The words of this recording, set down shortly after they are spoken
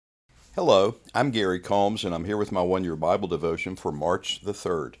Hello, I'm Gary Combs, and I'm here with my one-year Bible devotion for March the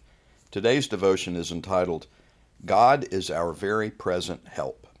 3rd. Today's devotion is entitled, God is Our Very Present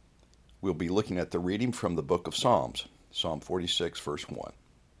Help. We'll be looking at the reading from the book of Psalms, Psalm 46, verse 1.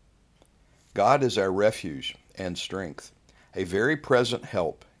 God is our refuge and strength, a very present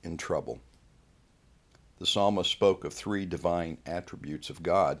help in trouble. The psalmist spoke of three divine attributes of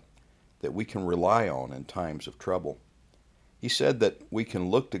God that we can rely on in times of trouble. He said that we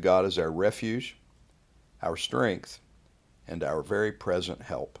can look to God as our refuge, our strength, and our very present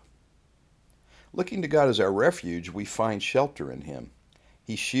help. Looking to God as our refuge, we find shelter in Him.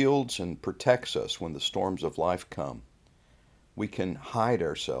 He shields and protects us when the storms of life come. We can hide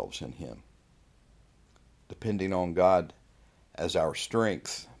ourselves in Him. Depending on God as our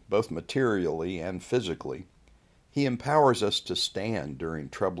strength, both materially and physically, He empowers us to stand during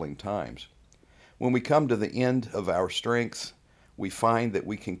troubling times. When we come to the end of our strength, we find that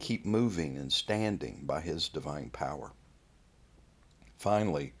we can keep moving and standing by His divine power.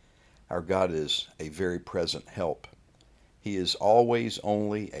 Finally, our God is a very present help. He is always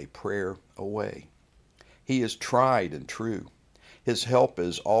only a prayer away. He is tried and true. His help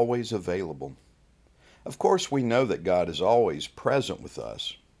is always available. Of course, we know that God is always present with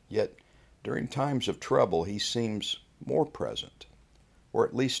us, yet during times of trouble, He seems more present, or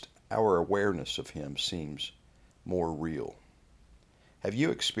at least our awareness of Him seems more real. Have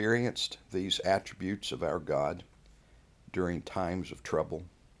you experienced these attributes of our God during times of trouble?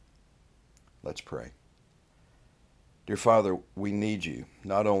 Let's pray. Dear Father, we need You,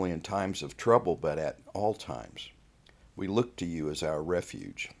 not only in times of trouble, but at all times. We look to You as our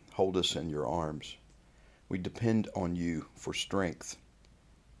refuge. Hold us in Your arms. We depend on You for strength.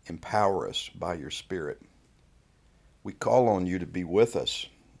 Empower us by Your Spirit. We call on You to be with us.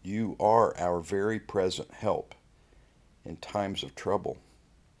 You are our very present help in times of trouble.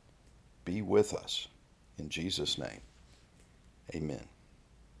 Be with us. In Jesus' name, amen.